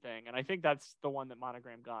submarine thing, and I think that's the one that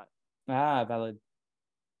Monogram got. Valid.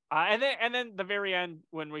 And then the very end,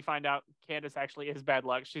 when we find out Candace actually is bad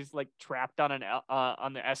luck, she's like trapped on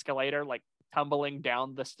on the escalator, like tumbling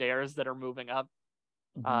down the stairs that are moving up.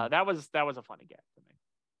 That was a funny gag to me.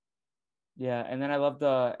 Yeah, and then I love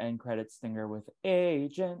the end credits stinger with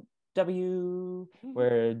Agent W,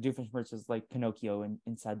 where Doofenshmirtz is like Pinocchio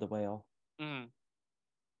inside the whale.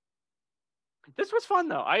 This was fun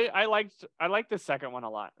though. I liked the second one a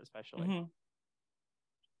lot, especially.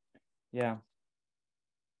 Yeah.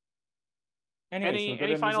 Anyway,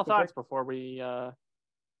 any final thoughts before we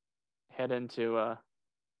head into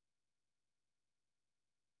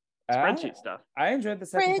spreadsheet stuff? I enjoyed the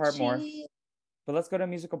second part more, but let's go to a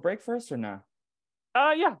musical break first, or no?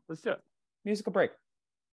 Yeah, let's do it. Musical break.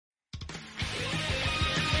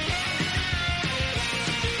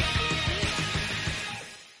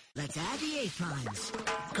 Let's add the 8 times.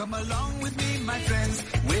 Come along with me, my friends.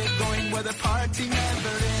 We're going where the party never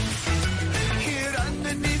ends. Here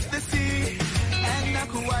underneath the sea, and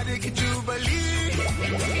aquatic jubilee.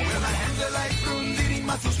 Where my hands are like prunes, eating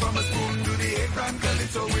mussels from a spoon. Do the apron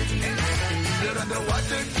calypso with me. You're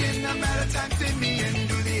underwater, kin, I'm out of time, send me in.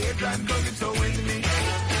 Do the apron calypso with me.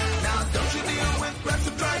 Now don't you deal with grab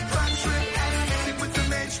some dried prawn shrimp and mix it with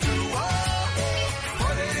some H2O.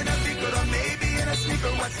 Put it in a beaker or maybe in a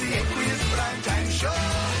sneaker. What's the aqueous prime time show?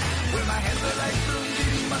 Where my hands are like prunes,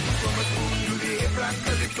 eating mussels from a spoon. Do the apron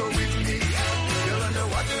calypso with me. You're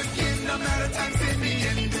underwater, kin, I'm out of time, send me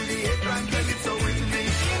in. Do the apron calypso with me.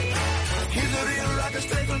 Here's a real rocker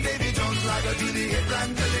straight from Davy Jones Lager. Do the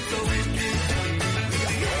apron calypso with me. Do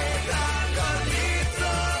the apron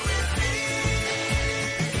calypso with me.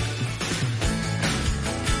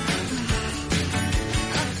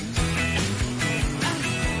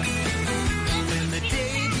 When the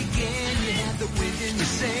day began, you had the wind in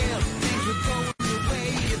your sail. Things were going your way,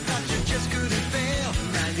 you thought you just couldn't fail.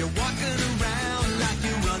 Now you're walking around like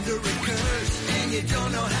you're under a curse, and you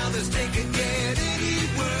don't know how this day could get any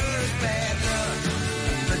worse. Bad luck,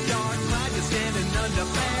 the dark cloud, you're standing under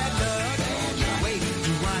bad luck. Wait,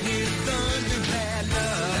 do I hear thunder? Bad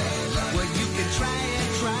luck. Well, you can try and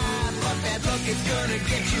try, but bad luck is gonna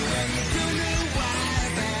get you, and you don't know why.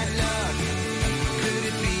 Bad luck, could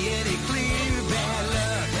it be any clearer? Bad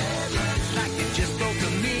luck, like you just broke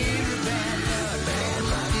a mirror. Bad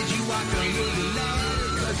luck, did you walk a little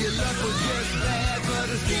longer? 'Cause your luck was just bad, but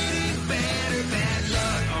it's getting better. Bad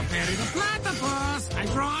luck. Oh, Perry the Platypus,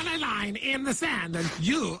 I've drawn a line in the sand, and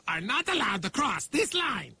you are not allowed to cross this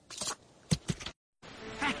line.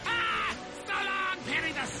 Ha-ha! So long,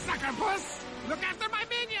 Perry the Suckerpuss! Look after my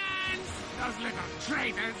minions! Those little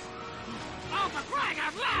traitors! Oh, for crying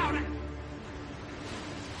out loud!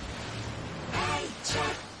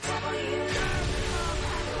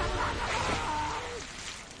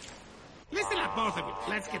 Listen up, both of you.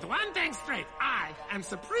 Let's get one thing straight. I am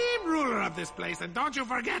supreme ruler of this place, and don't you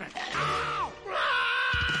forget it. Ow!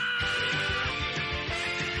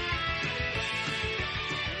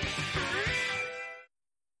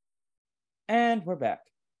 And And we're back.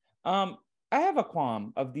 I have a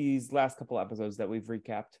qualm of these last couple episodes that we've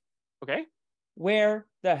recapped. Okay. Where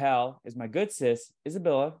the hell is my good sis,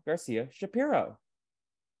 Isabella Garcia Shapiro?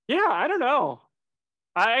 Yeah, I don't know.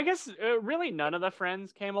 I guess really none of the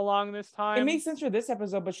friends came along this time. It makes sense for this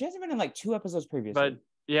episode, but she hasn't been in like 2 episodes previously. But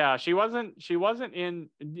yeah, she wasn't in.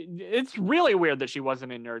 It's really weird that she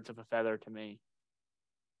wasn't in Nerds of a Feather to me.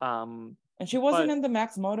 And she wasn't in the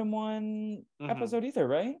Max Modem one episode either,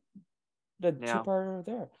 right? The 2-parter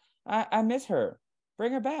there. I miss her.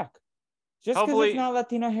 Bring her back. Just because it's not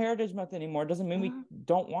Latino Heritage Month anymore doesn't mean we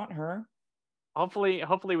don't want her.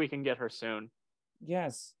 Hopefully we can get her soon.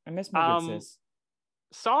 Yes, I miss my good sis.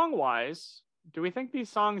 Song-wise, do we think these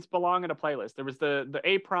songs belong in a playlist? There was the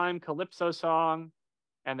A Prime Calypso song,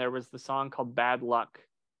 and there was the song called Bad Luck.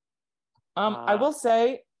 I will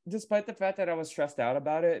say, despite the fact that I was stressed out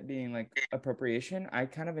about it being like appropriation, I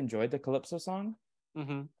kind of enjoyed the Calypso song.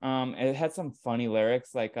 It had some funny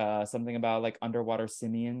lyrics, like something about like underwater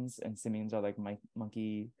simians, and simians are like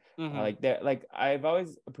monkey. Like that. Like I've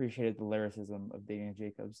always appreciated the lyricism of Dana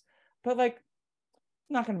Jacobs, but like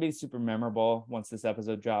not going to be super memorable once this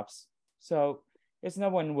episode drops. So it's no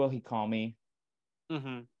When Will He Call Me.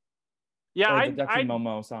 Yeah, or the Ducky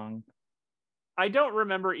Momo song. I don't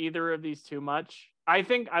remember either of these too much. I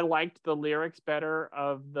think I liked the lyrics better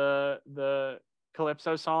of the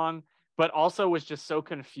Calypso song, but also was just so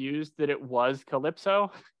confused that it was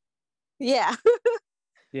Calypso. Yeah.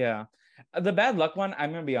 Yeah. The Bad Luck one,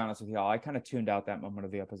 I'm going to be honest with y'all, I kind of tuned out that moment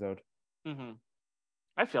of the episode.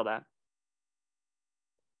 I feel that.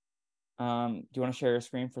 Do you want to share your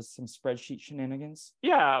screen for some spreadsheet shenanigans?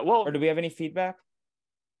 Yeah, well... Or do we have any feedback?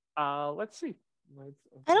 Let's see.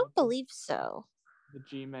 I don't believe so. The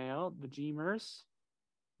Gmail, the Gmers.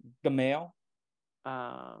 Gmail?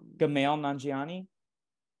 Gmail Nanjiani?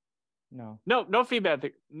 No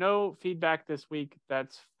feedback. No feedback this week.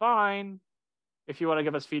 That's fine. If you want to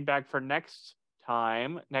give us feedback for next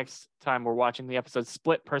time we're watching the episode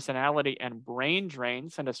Split Personality and Brain Drain,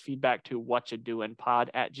 send us feedback to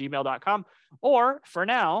whatchadoinpod@gmail.com, or for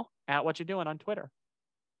now at whatchadoin on Twitter.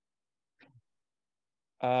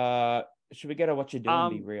 Should we get a What You Doing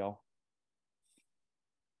Be Real?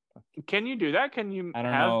 Can you do that? Can you I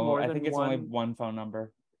don't have know. more I than think it's one? only one phone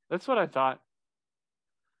number. That's what I thought.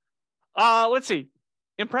 Let's see.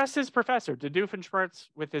 Impressed his professor, the Doofenshmirtz,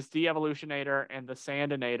 with his de-evolutionator and the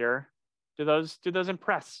Sandinator. Do those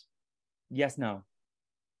impress? Yes, no.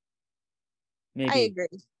 Maybe. I agree.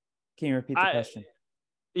 Can you repeat the question?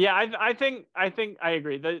 Yeah, I think I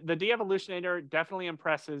agree. The de-evolutionator definitely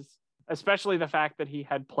impresses, especially the fact that he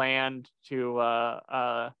had planned to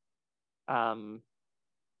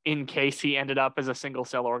in case he ended up as a single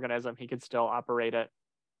cell organism, he could still operate it.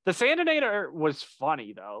 The Sandinator was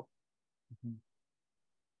funny though.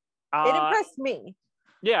 It impressed me.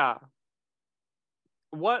 Yeah.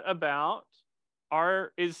 What about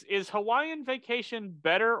is Hawaiian Vacation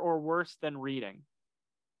better or worse than reading?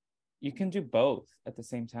 You can do both at the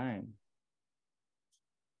same time.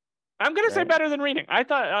 I'm gonna say better than reading. I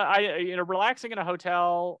thought relaxing in a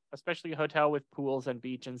hotel, especially a hotel with pools and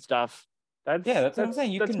beach and stuff. That's what I'm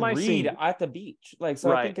saying. You can read scene. at the beach, I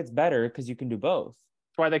think it's better because you can do both.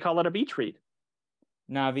 That's why they call it a beach read.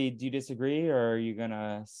 Navi, do you disagree, or are you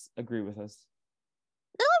gonna agree with us?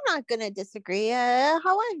 No, I'm not gonna disagree.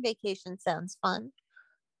 Hawaiian Vacation sounds fun.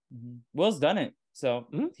 Will's done it, so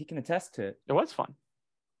he can attest to it. It was fun.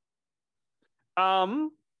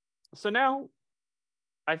 So now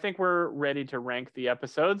I think we're ready to rank the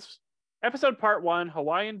episodes. Episode part 1,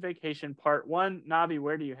 Hawaiian Vacation part 1. Navi,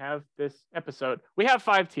 where do you have this episode? We have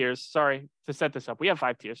 5 tiers. Sorry to set this up. We have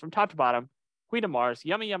 5 tiers from top to bottom. Queen of Mars,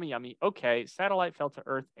 Yummy, Yummy, Yummy, Okay, Satellite Fell to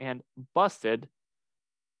Earth, and Busted.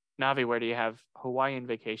 Navi, where do you have Hawaiian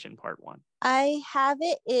Vacation part 1? I have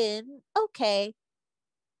it in okay.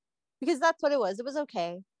 Because that's what it was. It was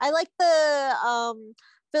okay. I like the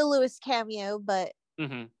Phil Lewis cameo, but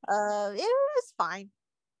it was fine.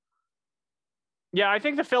 Yeah, I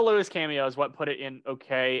think the Phil Lewis cameo is what put it in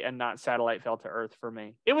okay and not Satellite Fell to Earth for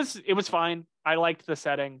me. It was fine. I liked the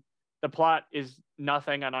setting. The plot is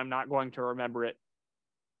nothing, and I'm not going to remember it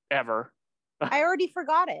ever. I already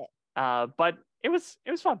forgot it. But it was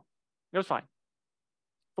fun. It was fine.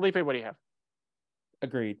 Felipe, what do you have?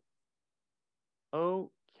 Agreed.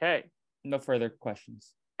 Okay. No further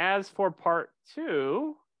questions. As for part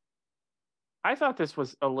 2, I thought this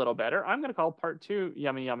was a little better. I'm going to call part 2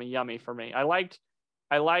 Yummy, Yummy, Yummy for me. I liked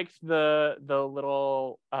the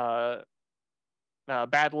little bad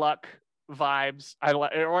luck vibes.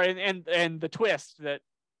 And the twist that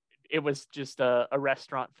it was just a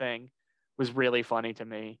restaurant thing was really funny to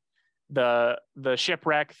me. The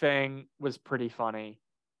shipwreck thing was pretty funny.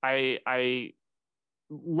 I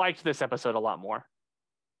liked this episode a lot more.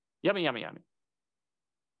 Yummy. Navi,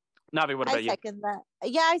 what about I you? second that.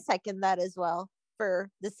 Yeah, I second that as well for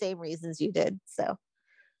the same reasons you did. So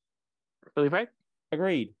Felipe?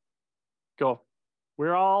 Agreed. Cool.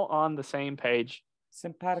 We're all on the same page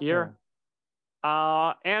Simpatico. here.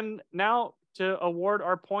 And now to award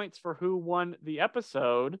our points for who won the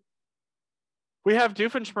episode, we have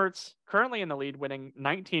Doofenshmirtz currently in the lead, winning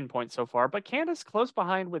 19 points so far, but Candace close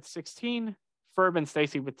behind with 16, Ferb and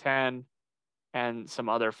Stacy with 10, and some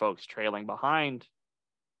other folks trailing behind.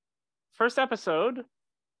 First episode,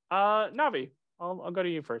 Navi, I'll go to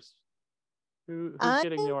you first. Who's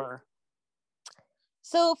getting your...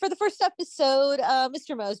 So for the first episode,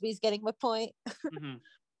 Mr. Mosby's getting my point. Mm-hmm.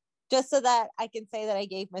 Just so that I can say that I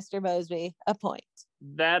gave Mr. Mosby a point.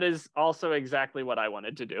 That is also exactly what I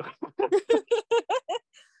wanted to do.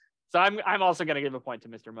 So I'm also going to give a point to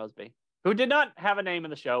Mr. Mosby, who did not have a name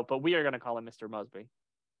in the show, but we are going to call him Mr. Mosby.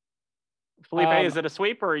 Felipe, is it a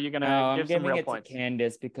sweep, or are you going to give some real points? To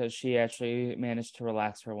Candace because she actually managed to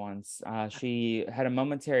relax for once. She had a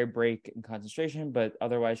momentary break in concentration, but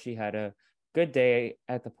otherwise she had a good day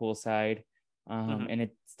at the poolside. And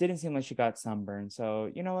it didn't seem like she got sunburned. So,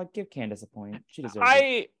 you know what? Give Candace a point. She deserves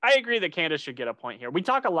it. I agree that Candace should get a point here. We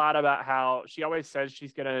talk a lot about how she always says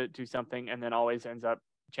she's going to do something and then always ends up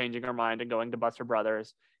changing her mind and going to Buster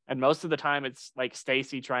Brothers. And most of the time it's like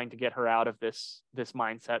Stacy trying to get her out of this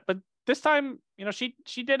mindset. But this time, you know, she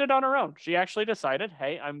did it on her own. She actually decided,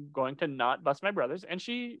 hey, I'm going to not bust my brothers. And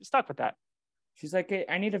she stuck with that. She's like,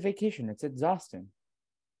 I need a vacation. It's exhausting.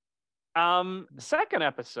 Second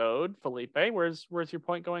episode, Felipe, where's your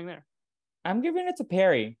point going there? I'm giving it to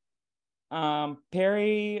Perry.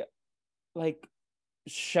 Perry like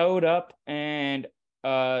showed up and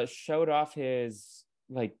showed off his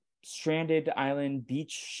like stranded island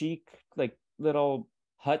beach chic like little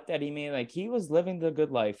hut that he made. Like he was living the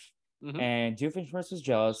good life. And Doofenshmirtz was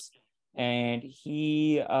jealous, and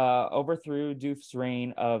he overthrew Doof's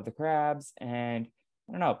reign of the crabs. And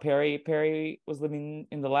I don't know, Perry was living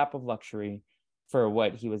in the lap of luxury for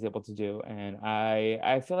what he was able to do. And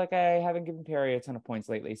I feel like I haven't given Perry a ton of points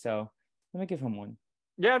lately, so let me give him one.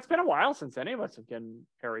 Yeah, it's been a while since any of us have given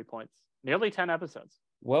Perry points. Nearly 10 episodes.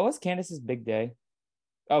 What was Candace's big day?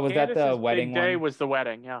 Oh, was Candace's that the wedding big day one? was the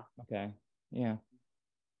wedding, yeah. Okay, yeah.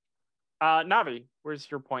 Navi,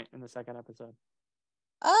 where's your point in the second episode?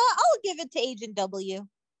 I'll give it to Agent W.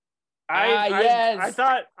 Yes.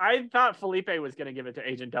 I thought Felipe was going to give it to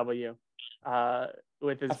Agent W.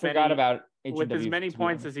 With as many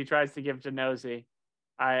points as he tries to give to Nosy.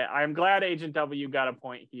 I'm glad Agent W got a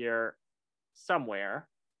point here somewhere.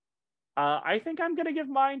 I think I'm going to give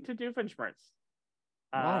mine to Doofenshmirtz.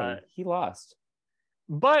 Why? He lost.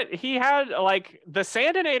 But he had, like, the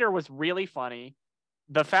Sandinator was really funny.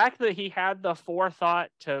 The fact that he had the forethought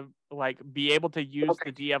to, like, be able to use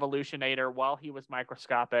the de-evolutionator while he was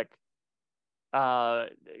microscopic. I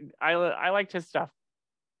liked his stuff.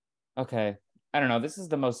 Okay. I don't know. This is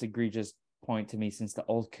the most egregious point to me since the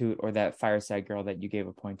old coot or that fireside girl that you gave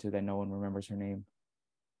a point to that no one remembers her name.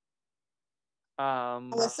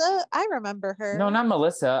 Melissa? I remember her. No, not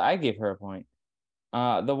Melissa. I gave her a point.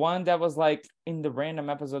 The one that was like in the random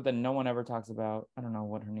episode that no one ever talks about. I don't know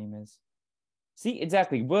what her name is. See,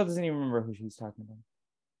 exactly. Will doesn't even remember who she's talking about.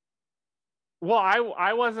 Well,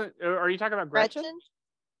 I wasn't. Are you talking about Gretchen?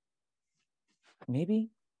 Maybe.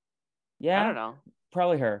 Yeah. I don't know.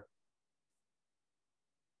 Probably her.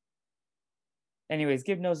 Anyways,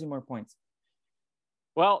 give Nosy more points.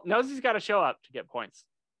 Well, Nosy's got to show up to get points.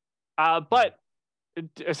 But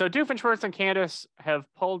so Doofenshmirtz and Candace have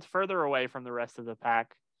pulled further away from the rest of the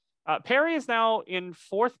pack. Perry is now in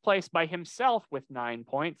fourth place by himself with 9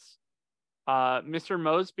 points. Mr.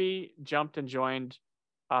 Mosby jumped and joined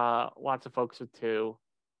lots of folks with 2.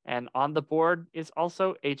 And on the board is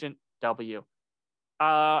also Agent W.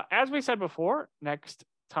 As we said before, next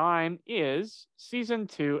time is season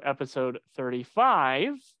 2, episode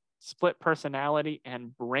 35, Split Personality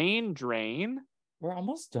and Brain Drain. We're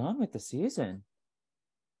almost done with the season.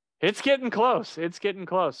 It's getting close.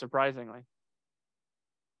 Surprisingly.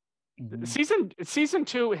 Mm-hmm. Season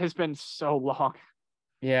 2 has been so long.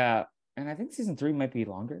 Yeah, and I think season 3 might be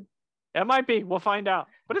longer. It might be. We'll find out.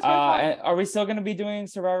 But it's been fun. Are we still going to be doing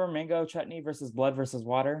Survivor Mango Chutney versus Blood versus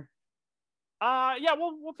Water? Yeah,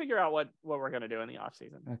 we'll figure out what we're going to do in the off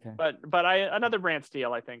season. Okay. But another brand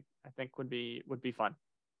steal I think would be fun.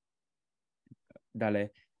 Dale.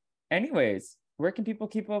 Anyways, where can people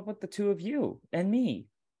keep up with the two of you and me?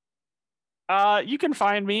 You can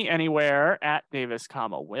find me anywhere at Davis,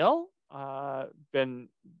 Will. Been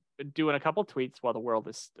doing a couple tweets while the world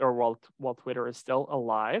is, or while Twitter is still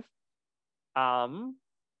alive. Trying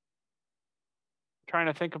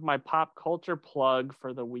to think of my pop culture plug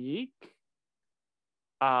for the week.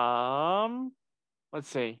 Let's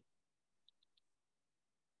see.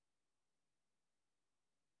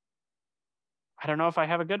 I don't know if I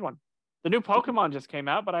have a good one. The new Pokemon just came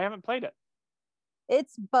out, but I haven't played it.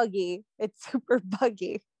 It's buggy. It's super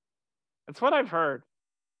buggy. That's what I've heard.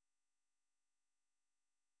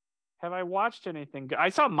 Have I watched anything? I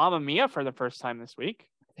saw Mamma Mia for the first time this week.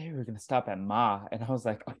 They were gonna stop at Ma, and I was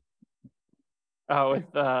like, oh, with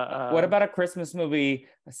what about a Christmas movie,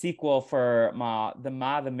 a sequel for Ma? The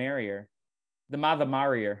Ma the Merrier, the Ma the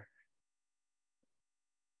Merrier.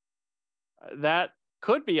 That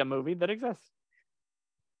could be a movie that exists.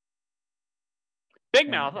 Big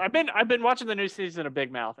Mouth. I've been watching the new season of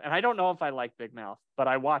Big Mouth, and I don't know if I like Big Mouth, but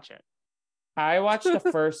I watch it. I watched the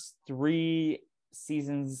first 3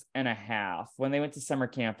 seasons and a half. When they went to summer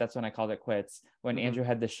camp, that's when I called it quits. When Andrew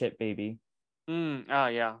had the shit baby. Oh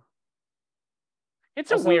yeah.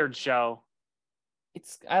 It's also a weird show.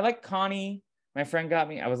 I like Connie. My friend got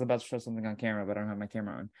me. I was about to show something on camera, but I don't have my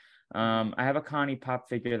camera on. I have a Connie pop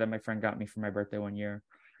figure that my friend got me for my birthday one year.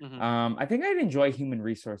 I think I'd enjoy Human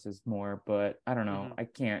Resources more, but I don't know. I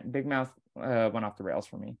can't. Big Mouth went off the rails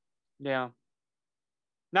for me. Yeah.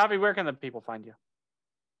 Navi, where can the people find you?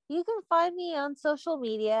 You can find me on social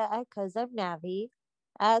media at Cause I'm Navi.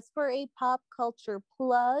 As for a pop culture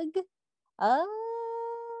plug, I've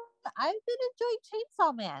been enjoying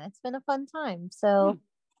Chainsaw Man. It's been a fun time, so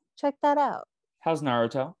check that out. How's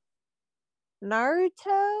Naruto?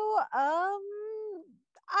 Naruto,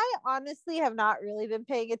 I honestly have not really been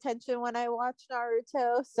paying attention when I watch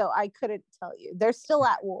Naruto, so I couldn't tell you. They're still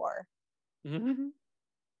at war. In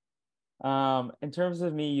terms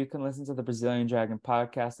of me, you can listen to the Brazilian Dragon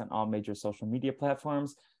podcast on all major social media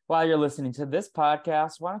platforms. While you're listening to this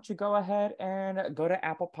podcast, why don't you go ahead and go to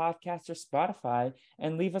Apple Podcasts or Spotify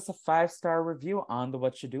and leave us a 5-star review on the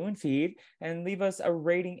What You Doing feed, and leave us a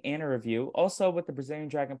rating and a review. Also with the Brazilian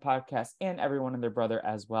Dragon podcast and Everyone and Their Brother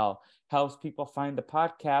as well. Helps people find the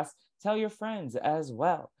podcast. Tell your friends as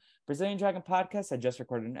well. Brazilian Dragon podcast, I just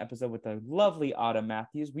recorded an episode with the lovely Autumn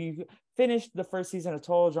Matthews. We've finished the first season of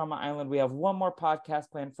Total Drama Island. We have one more podcast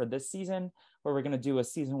planned for this season, where we're going to do a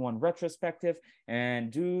season 1 retrospective and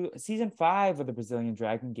do season 5 of the Brazilian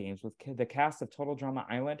Dragon games with the cast of Total Drama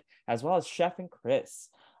Island, as well as Chef and Chris.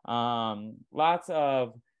 Lots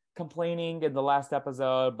of complaining in the last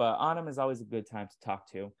episode, but Autumn is always a good time to talk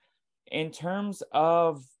to. In terms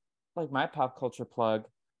of like my pop culture plug,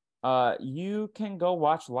 you can go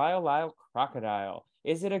watch Lyle Lyle Crocodile.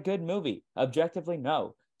 Is it a good movie? Objectively,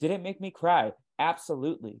 no. Did it make me cry?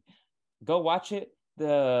 Absolutely. Go watch it.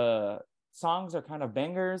 The songs are kind of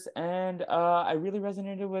bangers, and I really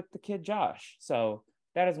resonated with the kid Josh. So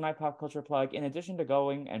that is my pop culture plug, in addition to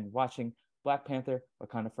going and watching Black Panther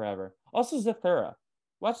Wakanda Forever. Also Zathura.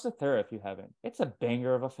 Watch Zathura if you haven't. It's a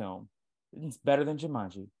banger of a film. It's better than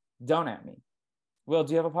Jumanji. Don't at me. Will,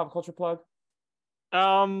 do you have a pop culture plug?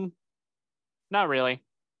 Not really.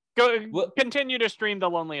 Continue to stream The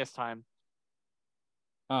Loneliest Time.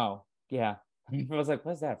 Oh, yeah. I was like,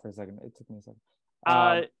 what's that for a second? It took me a second.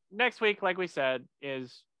 Next week, like we said,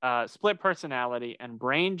 is Split Personality and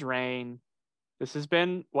Brain Drain. This has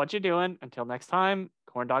been What You Doing. Until next time,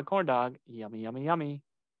 corn dog, yummy, yummy, yummy.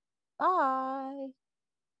 Bye.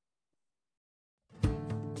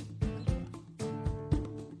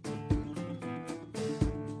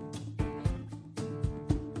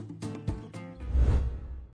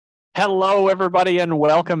 Hello, everybody, and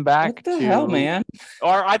welcome back. What the hell, man?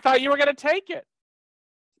 Or I thought you were going to take it.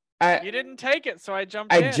 You didn't take it, so I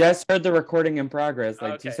jumped in. I just heard the recording in progress,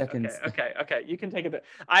 2 seconds. Okay. You can take it.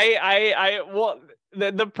 Well,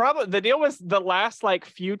 the deal was the last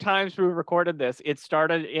few times we recorded this, it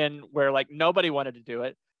started in where nobody wanted to do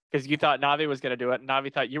it because you thought Navi was going to do it, and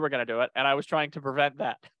Navi thought you were going to do it, and I was trying to prevent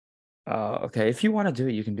that. Oh, okay. If you want to do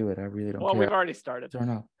it, you can do it. I really don't care. Well, we've already started. Turn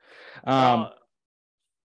up.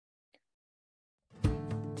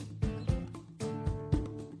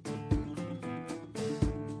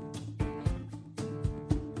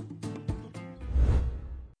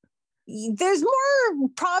 There's more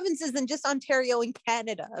provinces than just Ontario and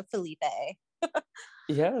Canada, Felipe.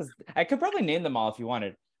 Yes, I could probably name them all if you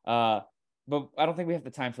wanted. But I don't think we have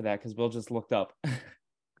the time for that because Will just looked up.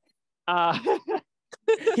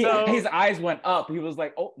 His eyes went up. He was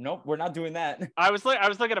like, "Oh no, we're not doing that." I was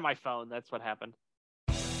looking at my phone. That's what happened.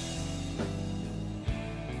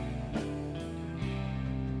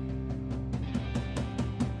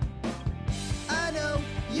 I know,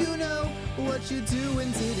 you know what you're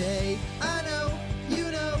doing today. I know,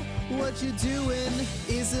 you know What you doing?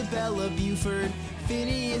 Isabella Buford,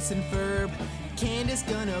 Phineas and Ferb. Candace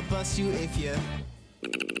gonna bust you if you